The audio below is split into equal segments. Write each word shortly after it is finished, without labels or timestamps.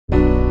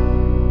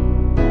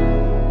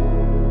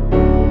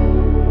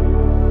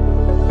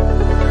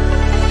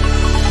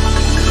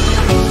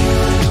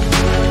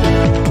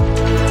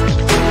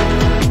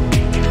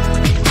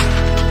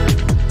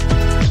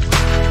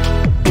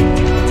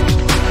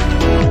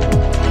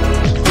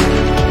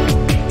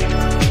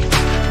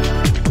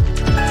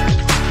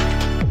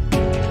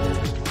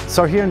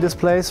So here in this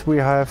place we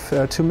have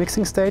two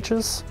mixing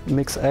stages,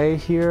 Mix A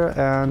here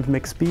and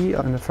Mix B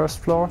on the first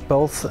floor.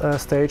 Both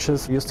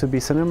stages used to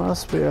be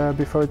cinemas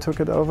before we took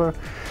it over,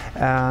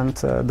 and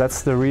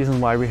that's the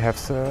reason why we have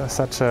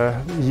such a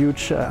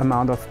huge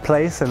amount of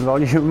place and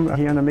volume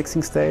here on the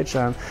mixing stage.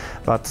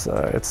 But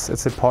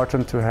it's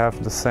important to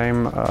have the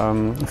same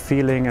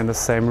feeling and the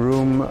same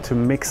room to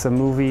mix a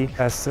movie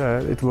as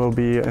it will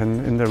be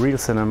in the real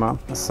cinema.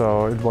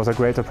 So it was a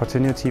great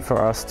opportunity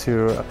for us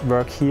to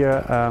work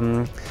here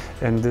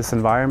in this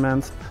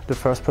environment. The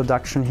first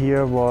production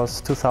here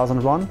was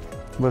 2001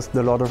 with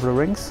The Lord of the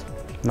Rings.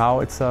 Now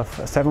it's a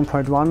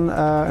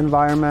 7.1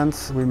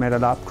 environment. We made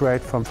an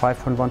upgrade from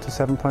 5.1 to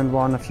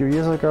 7.1 a few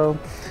years ago.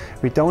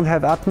 We don't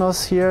have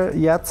Atmos here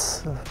yet.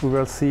 We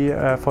will see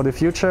for the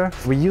future.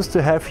 We used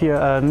to have here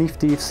a NIF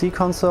DFC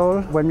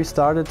console when we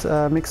started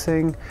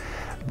mixing,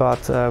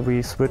 but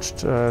we switched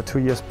 2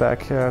 years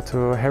back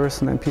to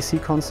Harrison and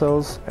PC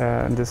consoles.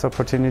 And this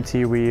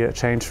opportunity we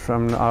changed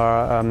from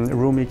our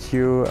room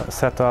EQ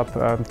setup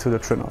to the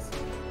Trinnov.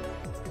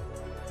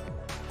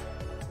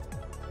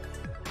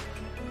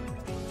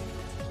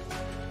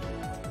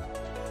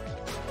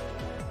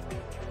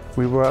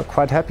 We were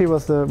quite happy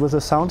with the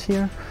sound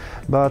here,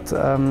 but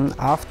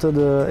after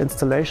the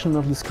installation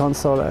of this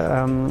console,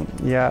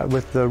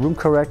 with the room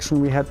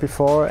correction we had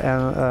before,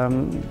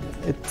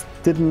 it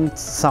didn't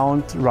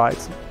sound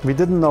right. We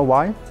didn't know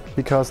why,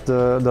 because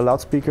the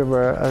loudspeakers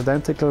were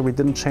identical. We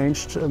didn't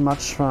change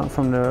much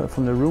from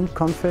the room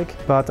config,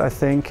 but I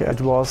think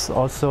it was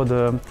also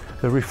the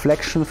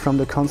reflection from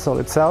the console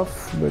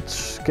itself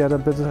which got a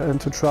bit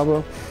into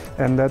trouble.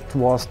 And that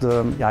was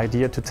the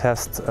idea to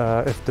test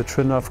if the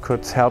Trinnov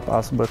could help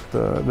us with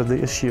the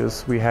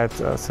issues we had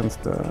since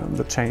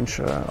the change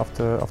of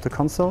the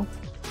console.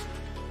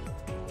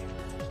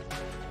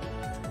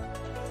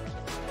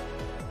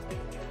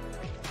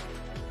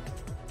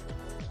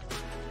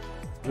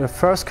 The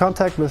first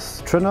contact with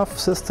Trinnov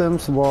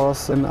systems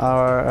was in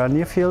our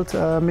near-field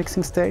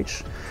mixing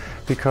stage,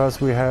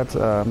 because we had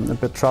a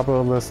bit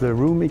trouble with the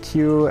room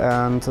EQ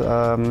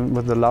and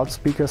with the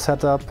loudspeaker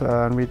setup,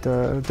 and we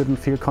didn't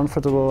feel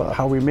comfortable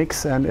how we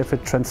mix and if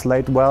it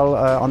translates well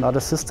on other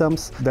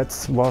systems.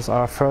 That was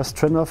our first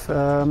Trinnov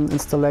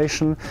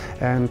installation,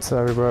 and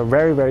we were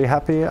very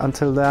happy.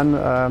 Until then,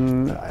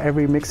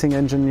 every mixing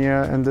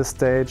engineer in this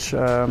stage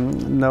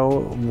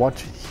know what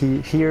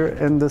he hear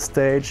in this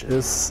stage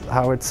is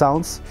how it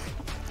sounds.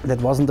 That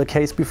wasn't the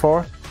case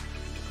before.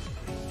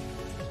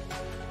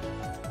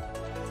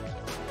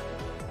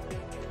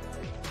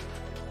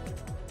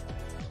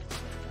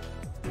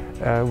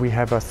 We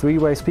have a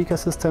three-way speaker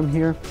system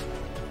here,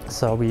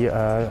 so we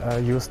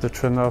use the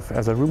Trinnov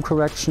as a room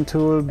correction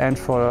tool and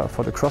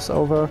for the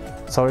crossover.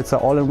 So it's an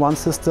all-in-one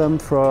system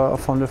for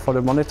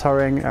the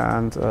monitoring,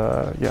 and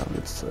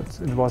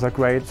it was a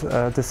great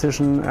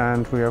decision,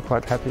 and we are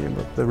quite happy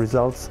with the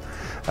results.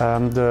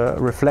 The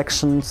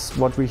reflections,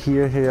 what we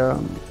hear here,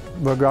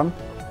 were gone.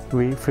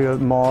 We feel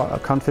more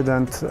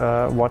confident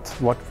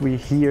what we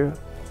hear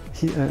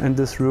in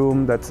this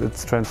room, that it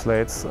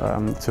translates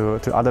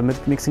to other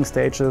mixing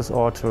stages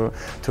or to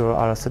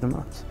other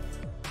cinemas.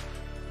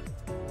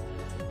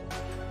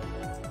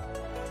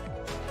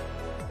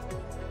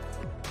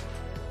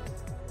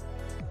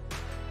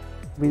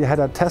 We had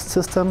a test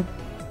system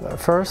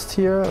first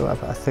here,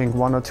 I think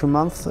 1 or 2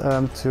 months,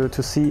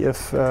 to see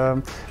if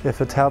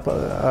it helped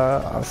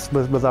us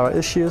with our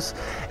issues.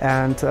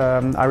 And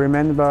I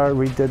remember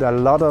we did a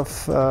lot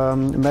of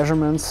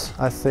measurements,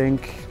 I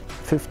think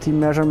 50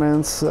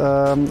 measurements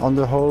on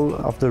the whole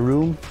of the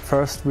room.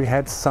 First we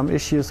had some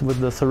issues with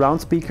the surround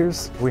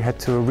speakers. We had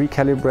to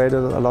recalibrate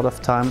it a lot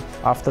of time.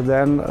 After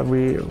then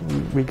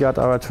we got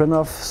our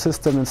Trinnov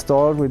system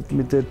installed. We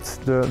did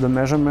the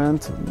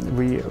measurement.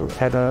 We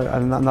had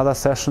another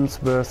sessions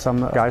with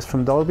some guys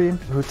from Dolby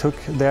who took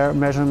their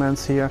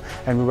measurements here,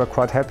 and we were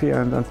quite happy,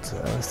 and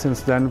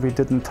since then we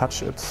didn't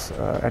touch it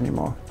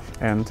anymore.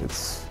 And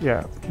it's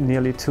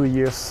nearly 2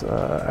 years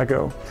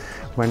ago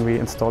when we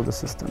installed the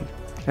system.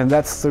 And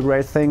that's the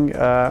great thing,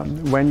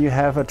 when you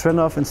have a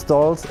Trinnov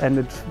installed and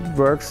it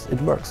works,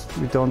 it works.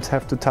 You don't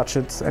have to touch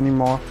it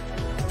anymore.